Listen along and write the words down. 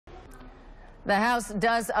The House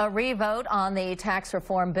does a revote on the tax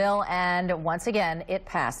reform bill, and once again, it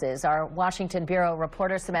passes. Our Washington Bureau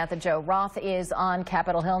reporter Samantha-Jo Roth is on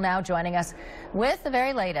Capitol Hill now, joining us with the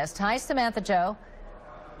very latest. Hi, Samantha-Jo.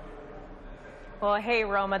 Well, hey,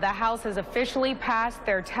 Roma, the House has officially passed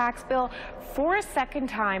their tax bill for a second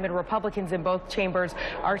time, and Republicans in both chambers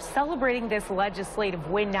are celebrating this legislative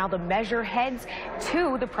win. Now the measure heads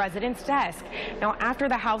to the president's desk. Now, after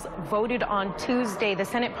the House voted on Tuesday, the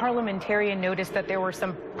Senate parliamentarian noticed that there were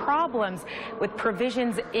some problems with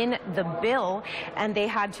provisions in the bill, and they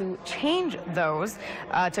had to change those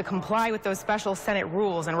to comply with those special Senate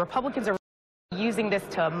rules. And Republicans are using this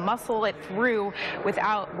to muscle it through with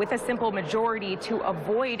a simple majority to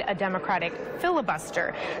avoid a Democratic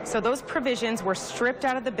filibuster. So those provisions were stripped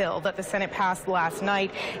out of the bill that the Senate passed last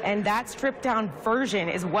night, and that stripped down version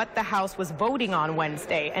is what the House was voting on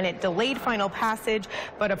Wednesday, and it delayed final passage,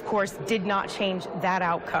 but of course did not change that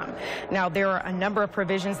outcome. Now, there are a number of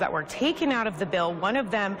provisions that were taken out of the bill. One of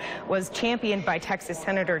them was championed by Texas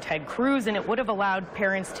Senator Ted Cruz, and it would have allowed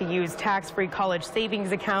parents to use tax-free college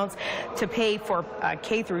savings accounts to pay for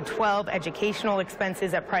K through 12 educational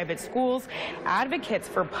expenses at private schools. Advocates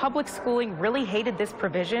for public schooling really hated this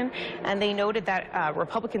provision, and they noted that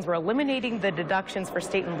Republicans were eliminating the deductions for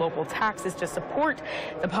state and local taxes to support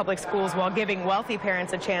the public schools while giving wealthy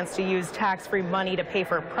parents a chance to use tax-free money to pay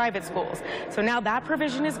for private schools. So now that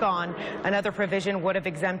provision is gone. Another provision would have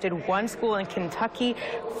exempted one school in Kentucky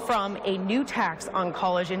from a new tax on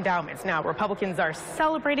college endowments. Now, Republicans are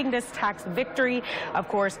celebrating this tax victory. Of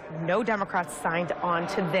course, no Democrats signed on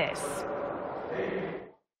to this.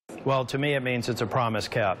 Well, to me, it means it's a promise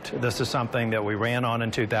kept. This is something that we ran on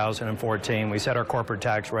in 2014. We said our corporate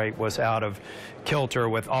tax rate was out of kilter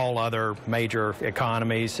with all other major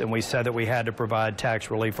economies, and we said that we had to provide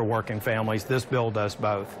tax relief for working families. This bill does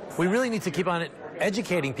both. We really need to keep on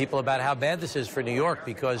educating people about how bad this is for New York,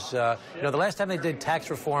 because you know, the last time they did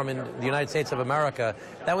tax reform in the United States of America,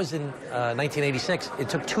 that was in 1986. It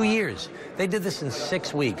took 2 years. They did this in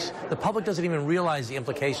 6 weeks. The public doesn't even realize the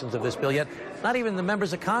implications of this bill yet. Not even the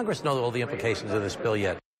members of Congress know all the implications of this bill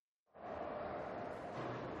yet.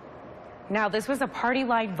 Now, this was a party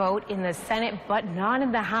line vote in the Senate, but not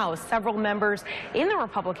in the House. Several members in the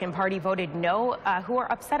Republican Party voted no, who are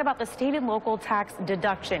upset about the state and local tax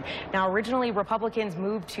deduction. Now, originally, Republicans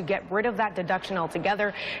moved to get rid of that deduction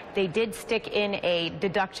altogether. They did stick in a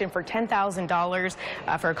deduction for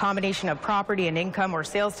 $10,000 for a combination of property and income or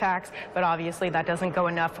sales tax, but obviously that doesn't go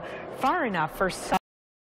far enough for some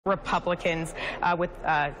Republicans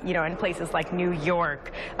in places like New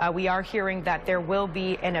York. We are hearing that there will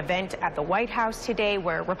be an event at the White House today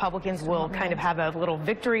where Republicans will kind of have a little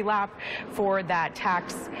victory lap for that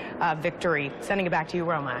tax victory. Sending it back to you,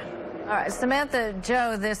 Roma. All right,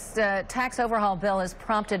 Samantha-Jo, this tax overhaul bill has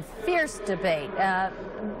prompted fierce debate.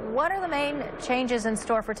 What are the main changes in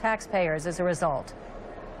store for taxpayers as a result?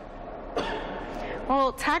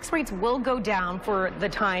 Well, tax rates will go down for the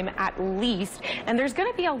time at least, and there's going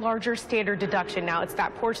to be a larger standard deduction. Now, it's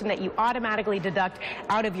that portion that you automatically deduct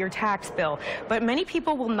out of your tax bill. But many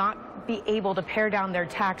people will not be able to pare down their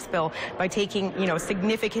tax bill by taking,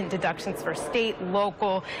 significant deductions for state,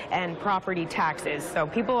 local, and property taxes. So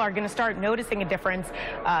people are going to start noticing a difference.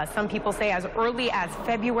 Some people say as early as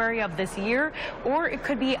February of this year, or it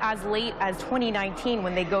could be as late as 2019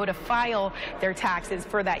 when they go to file their taxes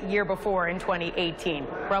for that year before in 2018.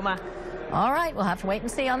 Roma. All right, we'll have to wait and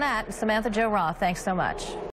see on that. Samantha-Jo Roth, thanks so much.